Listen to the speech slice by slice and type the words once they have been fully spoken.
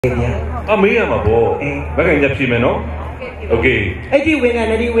啊，没呀嘛不，那个人家批没喏 ，OK。哎，这winner，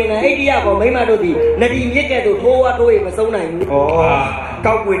那这winner，哎，这呀，我没买到的，那这一个都拖啊拖，也不收呢。哦，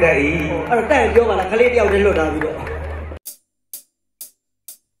高贵的伊。但是叫完了，可怜掉人了，那个。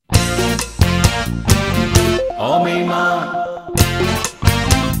哦妹妈，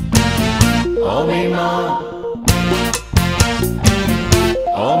哦妹妈，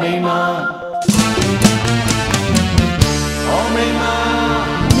哦妹妈，哦妹妈。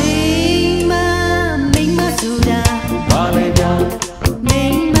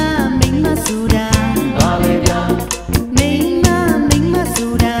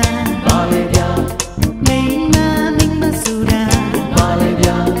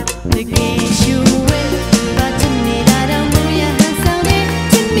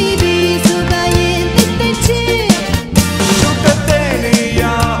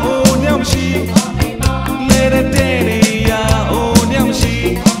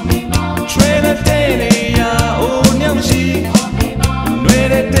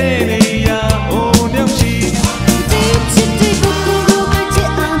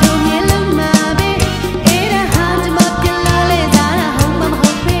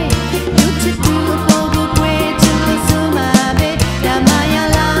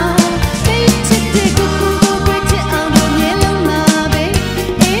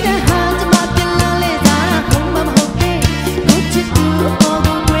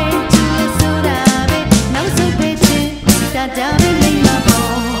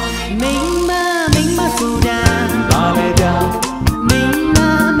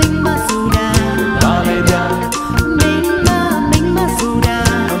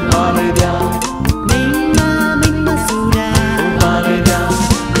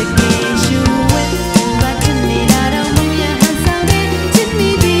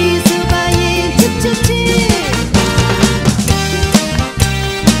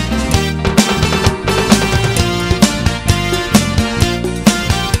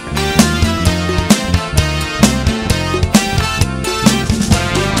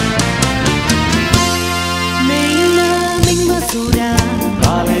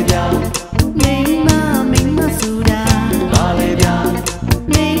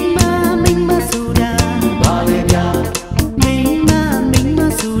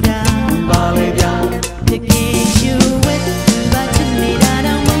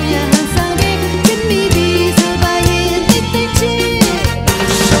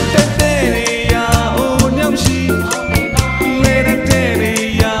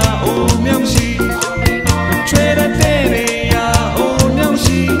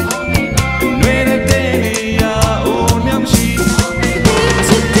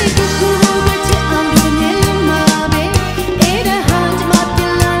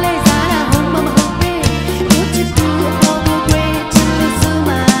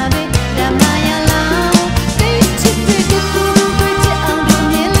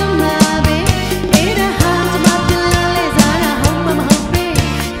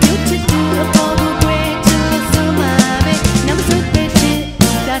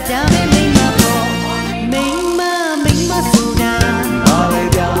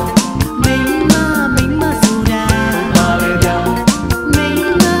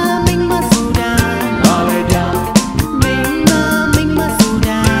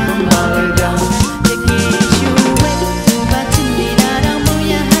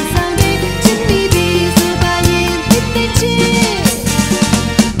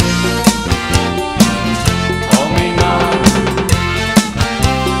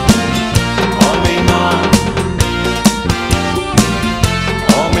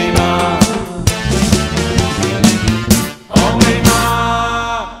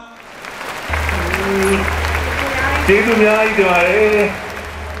 ကျေးဇူးများကြီးတင်ပါတယ်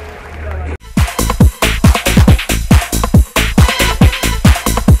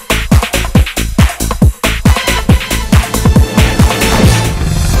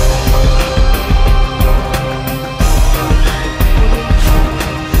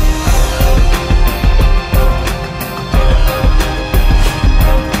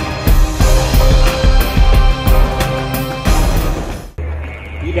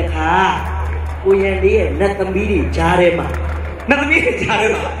ကိုရန်လေးရဲ့နတ်သမီးတွေကြားထဲမှာနတ်သမီးတွေကြားထဲ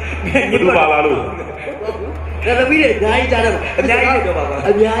မှာဘယ်လိုပါလားလို့နတ်သမီးတွေအများကြီးကြားထဲမှာအများကြီးတော့ပါပါ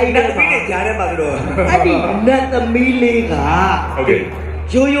အများကြီးနတ်သမီးတွေကြားထဲမှာဆိုတော့အဲ့ဒီနတ်သမီးလေးကဟုတ်ကဲ့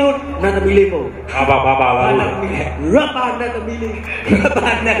ရိုးရိုးနတ်သမီးလေးမဟုတ်ဘာလားနတ်သမီးလေးရပါနတ်သမီးလေးရ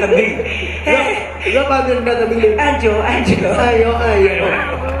ပါနတ်သမီးရပါနတ်သမီးလေးအန်ဂျယ်အယော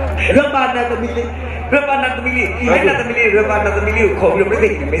Rapa natamili. Rapa natamili. Ini natamili rapa natamili kau belum berarti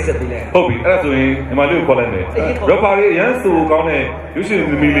mesej bila. ဟုတ်ပြီအဲ့ဒါဆိုရင်ညီမလေးကိုခေါ်လိုက်မယ် rapper လေးအရန်ဆိုကောင်းတဲ့ရုပ်ရှင်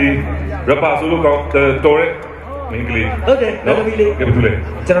သမီးလေး rapper ဆိုလို့ကောင်းတော်တဲ့မင်းကလေး ဟုတ်တယ်natamili ကဲဘယ်သူလဲ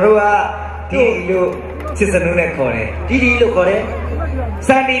ကျွန်တော်တို့ကဒီလိုစစ်စနုနဲ့ခေါ်တယ် ဒီလို့ခေါ်တယ် စ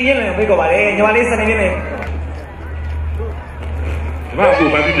န်တီမြင့်လွင်ဖိတ်ခေါ်ပါတယ်ညီမလေးစန်တီမြင့်လွင် ဒီမှာအခု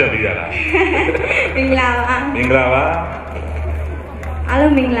မှန်းသိကြသေးရလား မင်္ဂလာပါ မင်္ဂလာပါ အား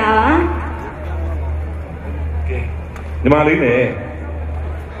လုံးမင်္ဂလာပါ ကဲညီမလေးနဲ့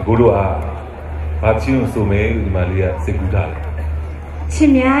အခုတို့ကဘာချင်းဆိုမဲညီမလေးကစိတ်ကူးတာလေ ချစ်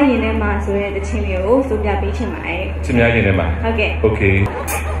များရင်ထဲမှာဆိုတဲ့တခြင်းလေးကိုဆိုပြပေးချင်ပါတယ် ချင်းများရင်ထဲမှာ ဟုတ်ကဲ့ โอเค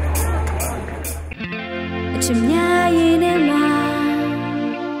ချစ်များရင်ထဲမှာ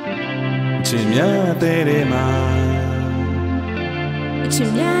ချစ်များတဲ့မှာ ချစ်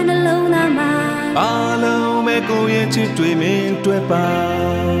များနှလုံးသားမှာ အားလုံးပဲကိုယ့်ရဲ့ချစ်တွေမင်းတွေ့ပါ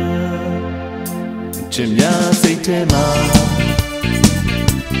ချစ်များစိတ်ထဲမှာ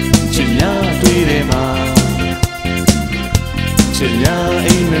ချစ်များတွေ့တယ်မှာချစ်များ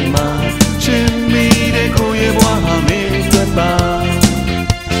အိမ်မက်မှာချစ်မိတဲ့ကိုယ့်ရဲ့ဘဝဟာမင်းတွေ့ပါ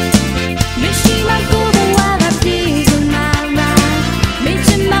မရှိမကိုဘဝကပြေဆုံးနိုင်မှာမင်းချ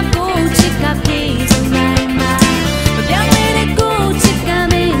စ်မကိုချစ်ကပြေဆုံးနိုင်မှာမပြောင်းလဲတဲ့ကိုချစ်က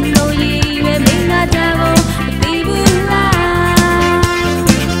မင်းလို့ရည်ပဲမင်းကတာကိုမသိဘူးလား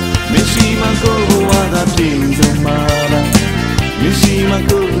မရှိမကိုဘဝကပြေဆုံးမှာမရှိမ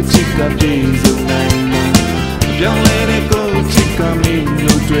ကိုချစ်ကပြေဆုံးနိုင်မှာပြောင်းလဲတဲ့ကိုချစ်ကမင်း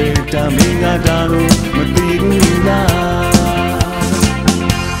လို့တွေ့တာမင်းကတာကိုမသိဘူးလား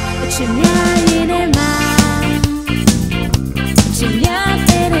ချစ်များရင်ထဲမှာချစ်များ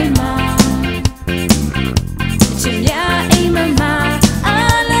တဲ့မှာချစ်များအိမ်မှာ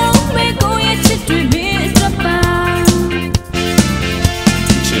အားလုံးပဲကိုယ့်ရဲ့ချစ်တွေမင်းအတွက်ပါ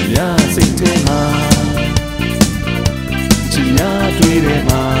ချစ်များစိတ်ထဲမှာချစ်များတွေ့တယ်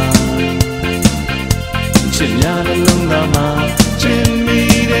မှာချစ်များနှလုံးသားမှာချစ်မိ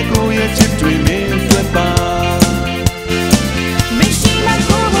တဲ့ကိုယ့်ရဲ့ချစ်တွေမင်းအတွက်ပါမရှိမ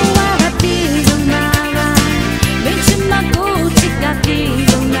ကိုဘဝကပြေဆုံးနိုင်မင်းချစ်မကိုချစ်ကပြေ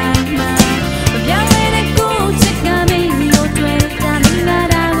ဆုံးနိုင်မှာမပြောင်းလဲတဲ့ကိုချစ်ကမင်းတို့တွေ့တာမင်းလာ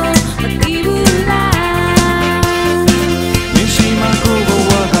တာကိုမသိဘူးလားမရှိမကိုဘ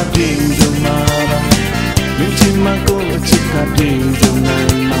ဝကပြေဆုံးမှာမင်းချစ်မကိုချစ်ကပြေဆုံးနို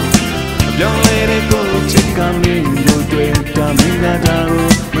င်မှာပြောင်းလဲတဲ့ကိုချစ်ကမင်းတို့တွေ့တာမင်းလာတာကို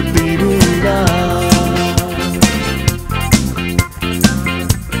မသိဘူးလား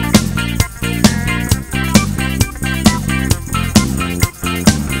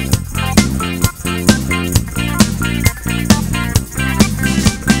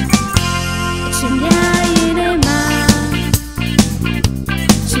ချစ်များရင်ထဲမှာ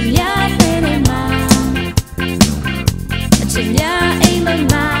ချစ်များတဲ့မှာချစ်များအိမ်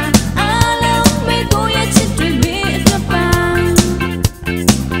မှာအားလုံးပဲကိုယ့်ရဲ့ချစ်တွေမင်းအတွက်ပါ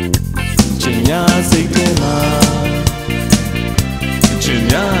ချစ်များစိတ်ထဲမှာချစ်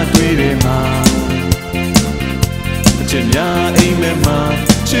များတွေ့တယ်မှာချစ်များအိမ်မက်မှာ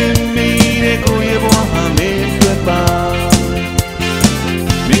ချစ်မိတဲ့ကိုယ့်ရဲ့ဘဝဟာမင်းတွေ့ပါ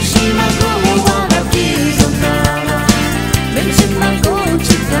မရှိမကိုဘဝကပြေဆုံးတာမင်းချစ်မကိုချ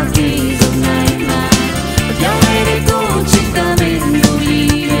စ်ကပြေဆုံးနိုင်မှာပြောင်းလဲတဲ့ကိုချစ်ကမင်းတို့ရ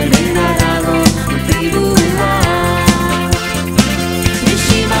ည်ပဲမင်းလာတာကိုမသိဘူးလားမ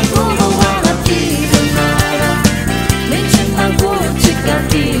ရှိမကိုဘဝကပြေဆုံးတာမင်းချစ်မကိုချစ်က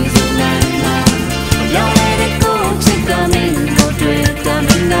ပြေဆုံးနိုင်မှာပြောင်းလဲတဲ့ကိုချစ်ကမင်းတို့တွေ့တာမ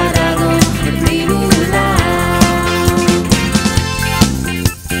င်းလာတာကိုမသိဘူးလား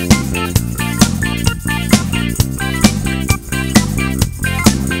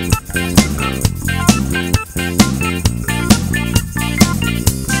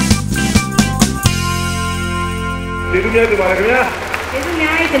ဒီလူမျိုးဒီပါလေခင်ဗျာ ကျေးဇူးအ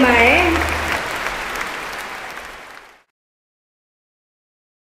များကြီးတင်ပါတယ်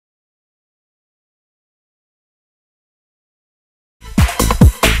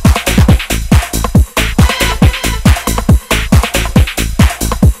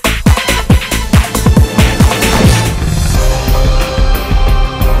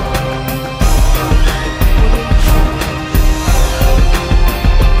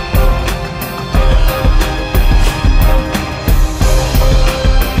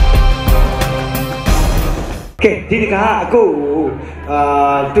ကဲဒီတကားအခု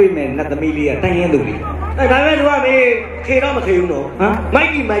တွေ့မယ်နတ်သမီးလေးကတိုင်းရင်းသူလေး ဒါပေမဲ့သူကမေးခေတော့မခေဘူးနော်ဟမ်မိုက်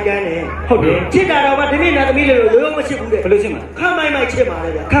ကြီးမိုက်ကန်တယ်ဟုတ်တယ်ချစ်တာတော့မှဒီနေ့နာသမီးလေးလို့ရိုးရိုးမချစ်ဘူးတဲ့ ဘယ်လိုချစ်မှာ ခမ်းမိုက်မိုက်ချစ်ပါလေ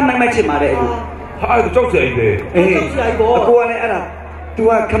ဗျာ ခမ်းမိုက်မိုက်ချစ်မှာတဲ့အခု ဟာအဲ့ဒါကြောက်စရာကြီးလေ အေးအကိုကလည်းအဲ့ဒါ သူ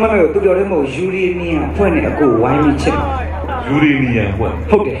ကခမမဲကိုသူပြောတယ်မဟုတ်ယူရီနီယံဖွင့်နေအကိုဝိုင်းပြီးချစ်ယူရီနီယံဖွင့်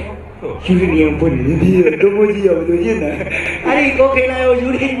ဟုတ်တယ်ယူရီနီယံဖွင့်နေပြီတော့မကြည့်ရဘူးသူရှင်းတယ်အဲ့ဒီကိုခေလာကိုယူ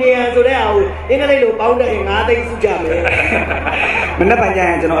ရီနီယံဆိုတဲ့ဟာကိုအင်္ဂလိပ်လိုပေါင်းတဲ့9သိန်းစုကြမယ်မနေ့ပိုင်းကျရ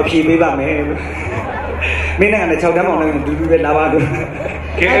င်ကျွန်တော်အဖြေပေးပါမယ်မင်းနဲ့ကလည်း6တန်းပေါင်နဲ့ဒူဒူပဲလာပါတော့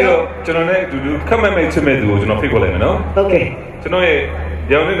ကဲတော့ကျွန်တော်နဲ့အတူတူခက်မဲ့မဲ့ချစ်မဲ့သူကိုကျွန်တော်ဖိတ်ခေါ်လိုက်မယ်နော်ဟုတ်ကဲ့ကျွန်တော်ရဲ့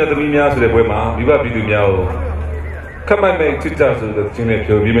ရောင်နေတဲ့သမီးများဆိုတဲ့ပွဲမှာမိဘပြည်သူများကိုခက်မဲ့မဲ့ချစ်ကြဆိုတဲ့ချင်းနဲ့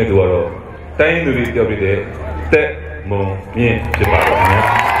ပြောပြမဲ့သူကတော့တိုင်းရင်းသူတွေပြောပြတဲ့တက်မုံမြင့်ဖြစ်ပါတော့ခင်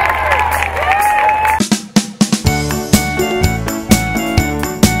ဗျာ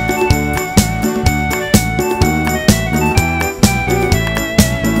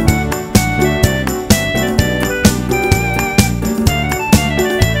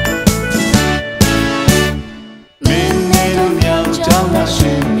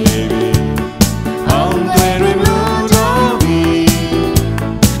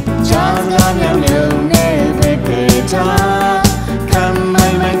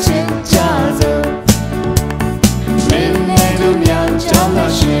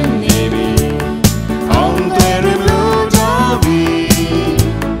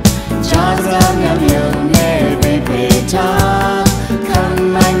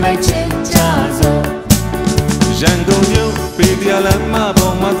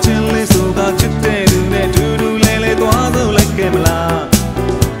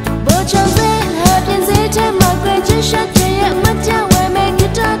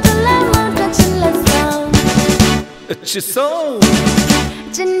ချစ်ဆုံး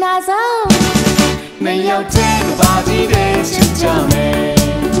ကျင်နာဆုံးနေရောက်တဲ့ဘာကြီးတဲ့ချစ်ကြမယ်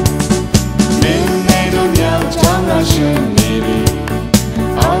မင်းနဲ့တို့မြောက်ချောင်းကရှင်နေပြီ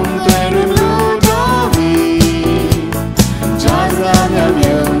အောင်တယ်ရလို့တော့ပြီဂျာဇာမြောင်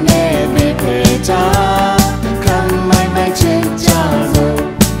မြောင်နဲ့ပဲပဲချာခံမိုင်းမိုင်းချစ်ကြ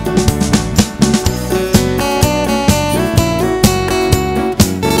စို့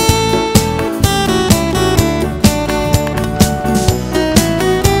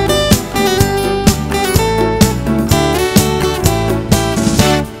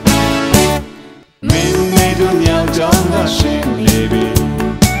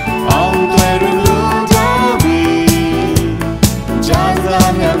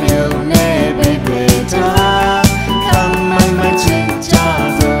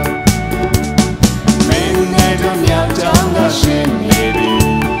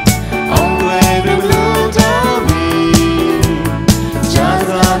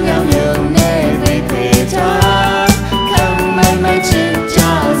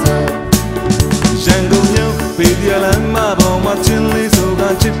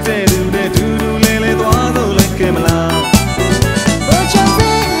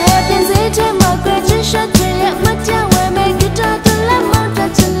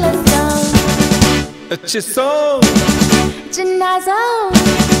ချစ်ဆုံးကျင်နာဆုံး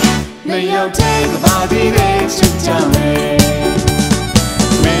နေရောက်တဲ့ဘာဒီရဲ့ချစ်ကြမယ်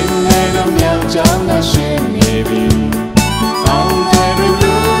မင်းနဲ့တော့မြောက်ချောင်းကရှင်နေပြီအောင်တယ်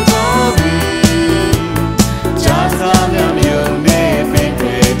လို့တော့ပြီဂျာဇာမြောင်မြောင်နဲ့ပဲ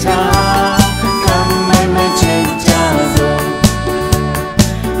ပဲထားခံမိုင်းမချစ်ကြစို့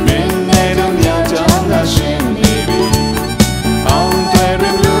မင်းနဲ့တော့မြောက်ချောင်းကရှင်နေပြီအောင်တယ်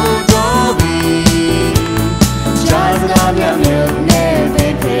လို့တော့ပြီမြောင်မြောင်နဲ့ပဲ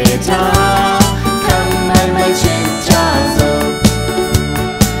ပဲထားခံမိုင်းမချစ်ကြစို့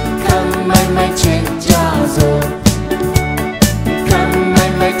ခံမိုင်းမချစ်ကြစို့ခံမို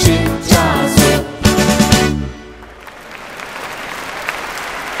င်းမချစ်ကြစို့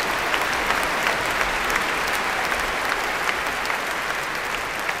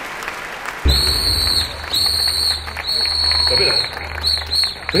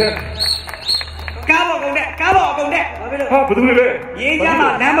ဘယ်ကားပေါ်ကုန်တဲ့ဘာဖြစ်လို့ဟာဘာလို့လဲရေးကြမှာ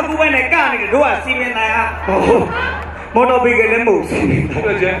လမ်းမကူပဲနဲ့ကနေတယ်တို့ကစီမံနိုင်အားမော်တော်ဘီကလည်းမဟုတ်စီမံဟု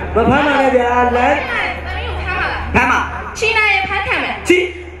တ်တယ်မဖမ်းပါနဲ့ဗျာလမ်းဖမ်းပါချီနာရဲ့ဖမ်းခံမယ်ချီ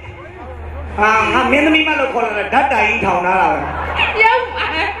ငါမင်းသမီးမလို့ခေါ်လာတာဓာတ်တိုင်ထောင်ထားတာပဲရောက်ပါ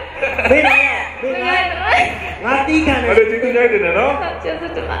ဘေးလိုက်ငါတီးခံတယ်အဲ့ဒါတီးကြိုက်တယ်နော်ကျေး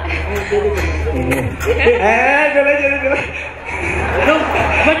ဇူးတင်ပါတယ်တို့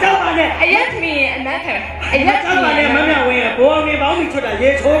မကြောက်ပါနဲ့အရက်မီအနက်ခံအရက်ကြောက်ပါနဲ့မမြောင်ဝင်းဘောအောင်နေပေါင်းပြီးချွတ်တာရေ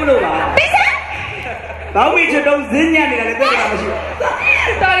ချိုးလို့ပါပိစံဘောင်းပြီးချွတ်တော့ဇင်းညံ့နေတာလည်းသိတာမရှိဘူး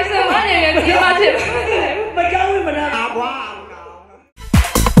တော်စမနေလည်းဒီမှာဖြစ်မကြောက်ဘူးမနာကွာ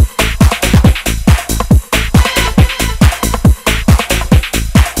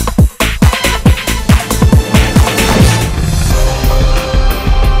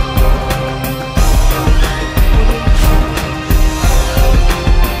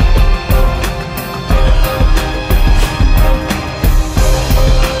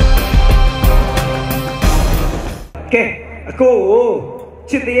ကို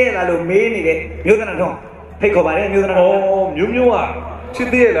ချစ်သေးရဲ့လားလို့မေးနေတဲ့မျိုးသနာတော့ဖိတ်ခေါ်ပါတယ်မျိုးသနာတော့မျိုးကချစ်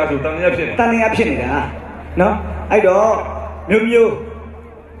သေးရဲ့လားဆိုတန်ရဖြစ်နေတန်ရဖြစ်နေတာနော်အဲ့တော့မျိုး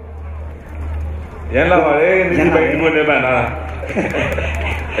ရန်လာပါတယ်ဒီဘက်ဒီဘက်နဲ့ပန်လာ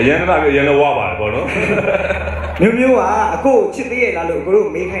အရန်တော့ရန်တော့ဝါပါတယ်ပေါ့နော်မျိုးကအကိုချစ်သေးရဲ့လားလို့အကိုတို့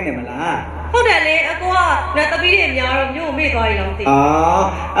မေးခိုင်းတယ်မလားဟုတ်တယ်လေအကိုကလက်သမီးတွေများတော့မျိုးမေ့သွားရင်တော့မသိဘူး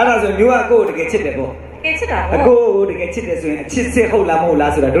အဲ့ဒါဆိုမျိုးကကိုတကယ်ချစ်တယ်ပေါ့ကဲချစ်တာပေါ့အကိုတကယ်ချစ်တယ်ဆိုရင်အချစ်စစ်ဟုတ်လားမဟုတ်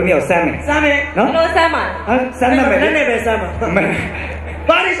လားဆိုတာတို့နှစ်ယောက်စမ်းမယ်နော်ဘယ်လိုစမ်းမှာစမ်းမယ်နဲ့ပဲစမ်းမှာ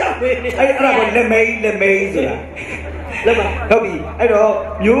ဘာလို့ရှောက်ပေးအဲ့ဒါကိုလက်မေးဆိုတာလက်ပါဟုတ်ပြီအဲ့တော့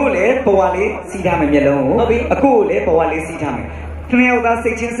မျိုးလည်းဘဝလေးစီးထားမယ်မျက်လုံးကိုဟုတ်ပြီအကိုလည်းဘဝလေးစီးထားမယ်ခင်ဗျားတို့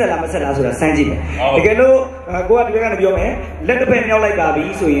စိတ်ချင်းဆက်လားမဆက်လားဆိုတာစမ်းကြည့်မယ်တကယ်လို့ကိုကဒီဘက်ကနေပြောမယ်လက်တစ်ဖက်မြောက်လိုက်ပါပြီ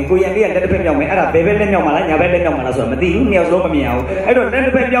ဆိုရင်ကိုရန်လေးကလက်တစ်ဖက်မြောက်မယ်အဲ့ဒါဘယ်ဘက်လက်မြောက်မှာလားညာဘက်လက်မြောက်မှာလားဆိုတာမသိဘူးနှစ်ယောက်စလုံးမမြင်အောင်အဲ့တော့လက်တ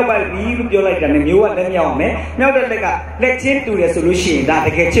စ်ဖက်မြောက်ပါပြီလို့ပြောလိုက်တာနဲ့မျိုးကလက်မြောက်အောင်မယ်မြောက်တဲ့လက်ကလက်ချင်းတူတယ်ဆိုလို့ရှိရင်ဒါတ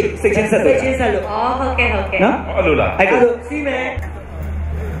ကယ်ချစ်စိတ်ချင်းဆက်တယ်စိတ်ချင်းဆက်လို့ဟုတ်ကဲ့နော်အဲ့လိုလားအဲ့လိုစီးမယ်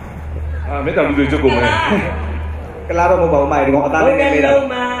မေတ္တာလူတွေကြုတ်ကုန်မယ်ကလာတော့မဟုတ်ပါဘူးမိုင်ဒီကောင်အသားလေးနေနေတာလုံး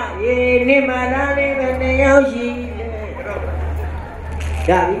မရေနေမလားလေးပဲနေရောက်ရှိ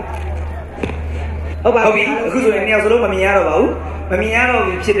ရပြီဟုတ်ပါပြီအခုဆိုရင်နှစ်ယောက်စလုံးမမြင်ရတော့ပါဘူးမမြင်ရတော့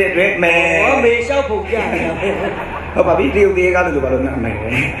ပြီဖြစ်တဲ့အတွက်မဲမေလျှောက်ဖို့ပြနေတာဟုတ်ပါပြီတရုတ်သေးကားလို့ဘာလို့နားမယ်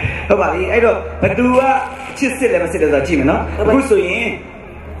ဟုတ်ပါပြီအဲ့တော့ဘသူကချစ်စစ်လဲမစစ်လဲဆိုတာကြည့်မယ်နော်အခုဆိုရင်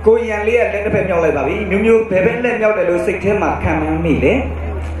ကိုရန်လေးကလက်တစ်ဖက်မြောက်လိုက်ပါပြီမျိုးဘယ်ဘက်လက်မြောက်တယ်လို့စိတ်ထဲမှာခံမှန်းမိလေ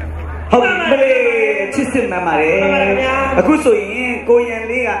ဟုတ်ပြီမလေးချစ်စစ်မှန်ပါတယ်အခုဆိုရင်ကိုရန်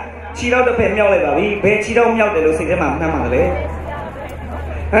လေးကခြေထောက်တစ်ဖက်မြောက်လိုက်ပါပြီဘယ်ခြေထောက်မြောက်တယ်လို့စိတ်ထဲမှာမှန်းမှာလဲ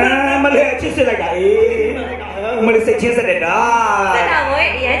မလေးချစ်စစ်လိုက်တာမလေးစိတ်ချင်းစတဲ့တာတက်တာကို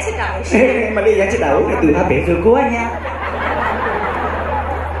ရမ်းချစ်တာကိုရှိမလေးရမ်းချစ်တာကိုသူကဘယ်ဆိုကိုကညာ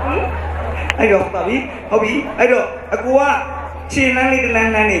အဲ့တော့ပါပြီဟုတ်ပြီအဲ့တော့အကူကခြေလမ်းလေးတစ်လ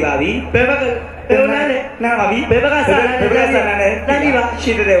မ်းနေပါပြီဘယ်ဘက်ကဘယ်လမ်းလဲနားပါပြီဘယ်ဘက်ကစားဘယ်ဘက်ကစားလဲတန်းပြီပါရှ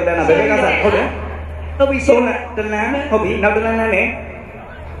င်းတဲ့ကိုတန်းတာဘယ်ဘက်ကစားဟုတ်တယ်ဟုတ်ပြီဆုံးလမ်းတစ်လမ်းဟုတ်ပြီနောက်တစ်လမ်းနဲ့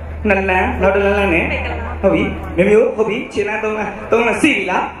နှစ်လမ်းနောက်တစ်လမ်းနဲ့ဟုတ်ပြီမျိုးဟုတ်ပြီခြေလမ်းသုံးလမ်းစီပြီ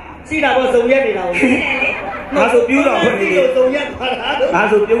လားစီတာပေါ့စုံရက်နေတာကိုငါဆိုပြူးတော်ဖွင့်နေတယ်စုံရက်ပါလားငါ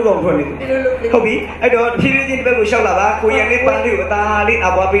ဆိုပြူးတော်ဖွင့်နေတယ်ဟုတ်ပြီအဲ့တော့ဖြည်းဖြည်းချင်းဒီဘက်ကိုရှောက်လာပါကိုရန်လေးပန်းလေးကိုအသားလေးအ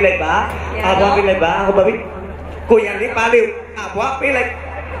ပွားပေးလိုက်ပါအပွားပေးလိုက်ပါဟုတ်ပါပြီကိုရန်လေးပန်းလေးအပွားပေးလိုက်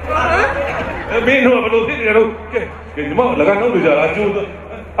မင်းတို့ဘယ်လိုဖြစ်နေကြတော့ကဲဒီမောလကတော့ကြလားကျိုး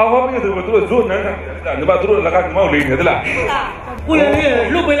အဝါပေးတယ်သူဇွတ်နေတယ်ဒီမှာသူတို့လကမောက်လေးနေသလားကိုရလေး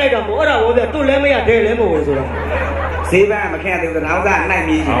လွတ်ပေးလိုက်တာမို့အဲ့ဒါဘောပြတွတ်လဲမရဒဲလဲမဟုတ်ဆိုတာဈေးပန်းမခန့်သေးဘူးတော့ကနိုင်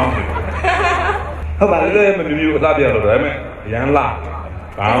ပြီးဟုတ်ပါပြီလေမျိုးအသားပြတော့ဒါပေမဲ့ရန်လာ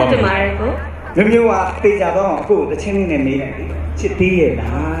ဘာမှမဖြစ်ပါဘူးကိုမျိုးကတေချာတော့အခုတချင်းလေးနဲ့မေးလိုက်ချစ်သေးရဲ့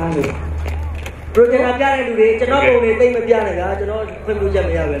လားလို့ project ပြတဲ့လူတွေကျွန်တော်ပုံတွေသိမပြနဲ့ကကျွန်တော်ဖွင့်လို့ချက်မ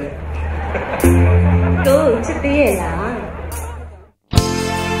ရပဲလေတို့ချစ်သေးရဲ့လား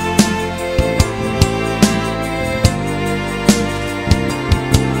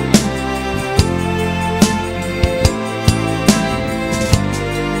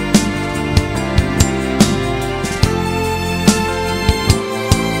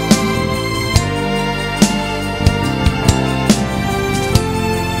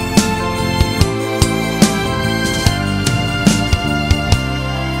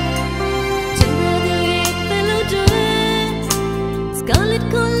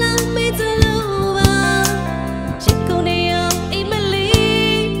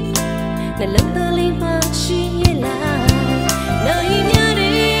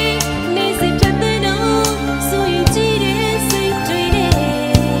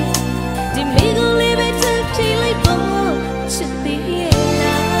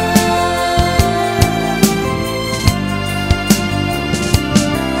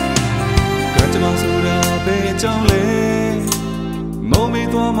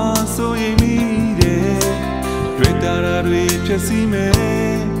ဖြစ်စီမ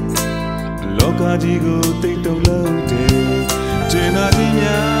ယ်လောကကြီးကိုတိတ်တုံလို့တယ်ကျင်နာခြင်း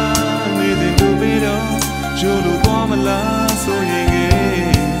များနေတဲ့သူတွေတော့ကျိုးလို့သွားမလားဆိုရင်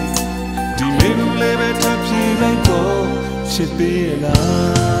ဒီမေလူလေးပဲထပ်ပြေးလိုက်တော့ချစ်သေးရဲ့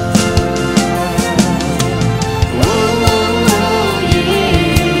လား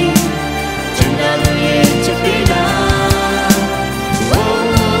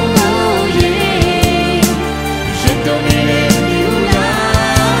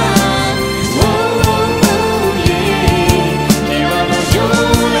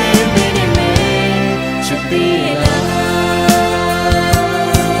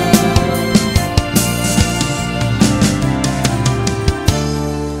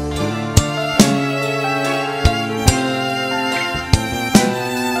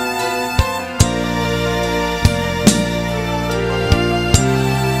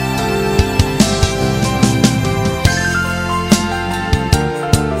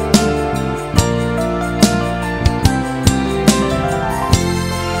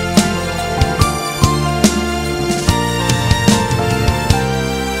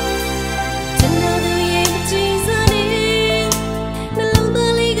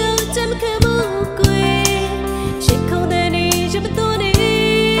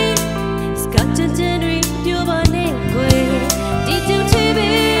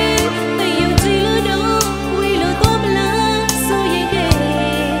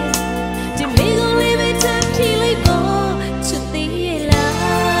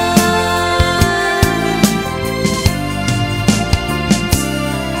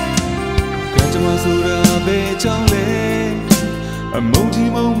emoji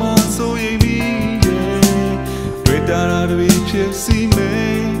mama so yemi Twitter are we psi me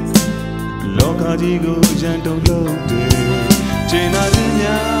Loka ji go jan don't load Chena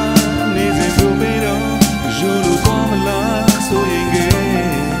jinya neze go pero juru comme la so yenge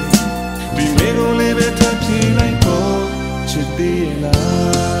Di me go lebe tapsi like po chiti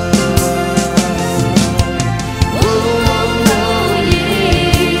la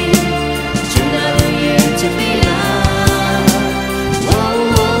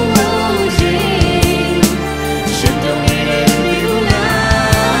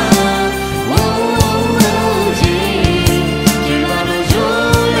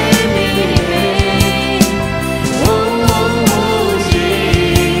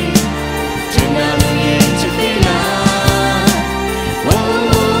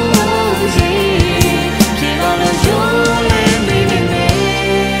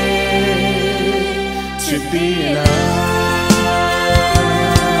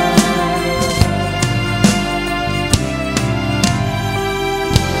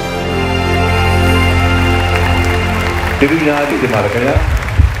ကျေးဇူးများတင်ပါတယ်ခင်ဗျာ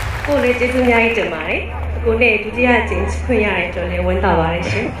ကိုလည်းကျေးဇူးများတင်ပါတယ်ကိုနဲ့ဒုတိယကျင်းခွင့်ရတဲ့အတွက်လည်းဝမ်းသာပါတယ်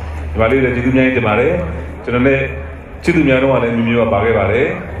ရှင်ဒီမှာလေးလည်းကျေးဇူးများတင်ပါတယ်ကျွန်တော်လည်းချစ်သူများတော့လည်းမျိုးပါခဲ့ပါတယ်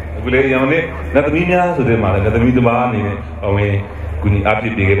အခုလည်းရောင်နဲ့နတ်သမီးများဆိုတဲ့မှာလည်းနတ်သမီးတစ်ပါးအနေနဲ့ဝင်ကူညီအား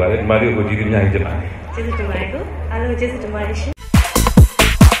ပေးခဲ့ပါတယ်ဒီမှာလေးကိုကျေးဇူးများတင်ပါတယ်ကျေးဇူးတင်ပါတယ်ကိုအားလုံးကျေးဇူးတင်ပါတယ်ရှင်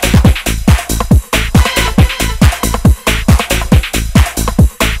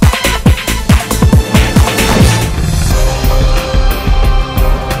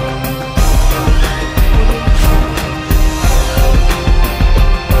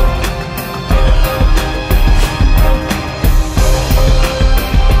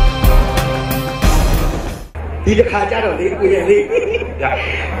ဒီတစ်ခါကြတော့လေကိုရဲ့လေး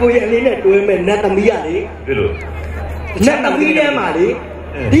ကိုရဲ့လေးနဲ့တွဲမဲ့နတ်သမီးရလေဖြစ်လို့နတ်သမီးထဲမှာလေ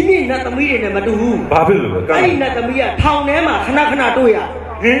ဒီနေ့နတ်သမီးတွေနဲ့မတူဘူးဘာဖြစ်လို့လဲအဲ့ဒီနတ်သမီးကထောင်ထဲမှာခဏခဏတွေ့ရ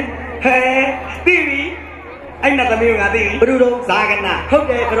ဟင်ဟဲသိပြီအဲ့နတ်သမီးကငါသိပြီဘယ်လိုတော့ဇာကနာဟုတ်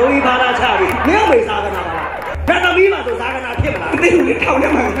တယ်ကရိုးကြီးဘာသာချပြီမင်းမေဇာကနာပါလားနတ်သမီးမှာဆိုဇာကနာဖြစ်မလားသိဘူးထောင်ထဲ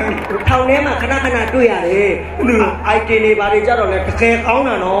မှာခဏခဏတွေ့ရတယ်အိုက်တင်တွေဘာတွေကြတော့လဲတကယ်ကောင်း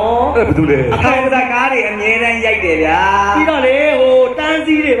တာနော်အဲ့ဘာလို့လဲအထောင်စကားတွေအမြဲတမ်းရိုက်တယ်ဗျာပြီးတော့လေဟိုတန်းစ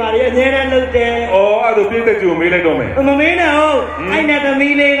ည်းတွေဘာတွေအမြဲတမ်းလုပ်တယ်ဩအဲ့ဒါပြည့်တဲ့ကြိုမေးလိုက်တော့မယ်မမေးနဲ့ဟုတ်အဲ့နတ်သ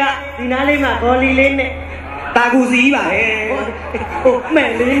မီးလေးကဒီနားလေးမှာဂေါ်လီလေးနဲ့တာကူစီးပါဟဲ့ဟိုမဲ့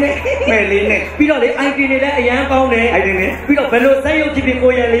လေးနဲ့ပြီးတော့လေအိုက်တင်တွေလည်းအရန်ကောင်းတယ်အိုက်တင်တွေပြီးတော့ဘယ်လိုစက်ရုပ်ဖြစ်ဖြစ်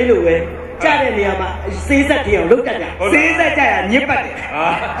ကိုရလေးလိုပဲကြတဲ့နေရာမှာစေးဆက်တရားလောက်တတ်တယ်စေးဆက်ကြရညစ်ပတ်တယ်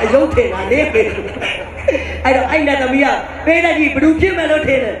အယုတ်ထင်တာလေးပဲအဲ့တော့အဲ့နတ်သမီးကပေးတဲ့ကြီးဘယ်သူဖြစ်မယ်လို့ထ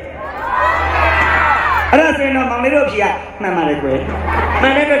င်တယ်အဲ့ဒါဆိုရင်တော့မောင်လေးတို့ဖြေရမှန်ပါတယ်ကွယ်မှ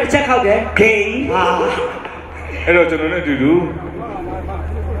န်တဲ့အတွက်တစ်ချက်ခောက်တယ်ခေဟာအဲ့တော့ကျွန်တော်နဲ့အတူတူ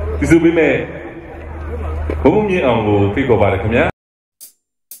ဒီစုပေးမဲ့ဘုံမြင့်အောင်ကိုဖိတ်ခေါ်ပါတယ်ခင်ဗျာ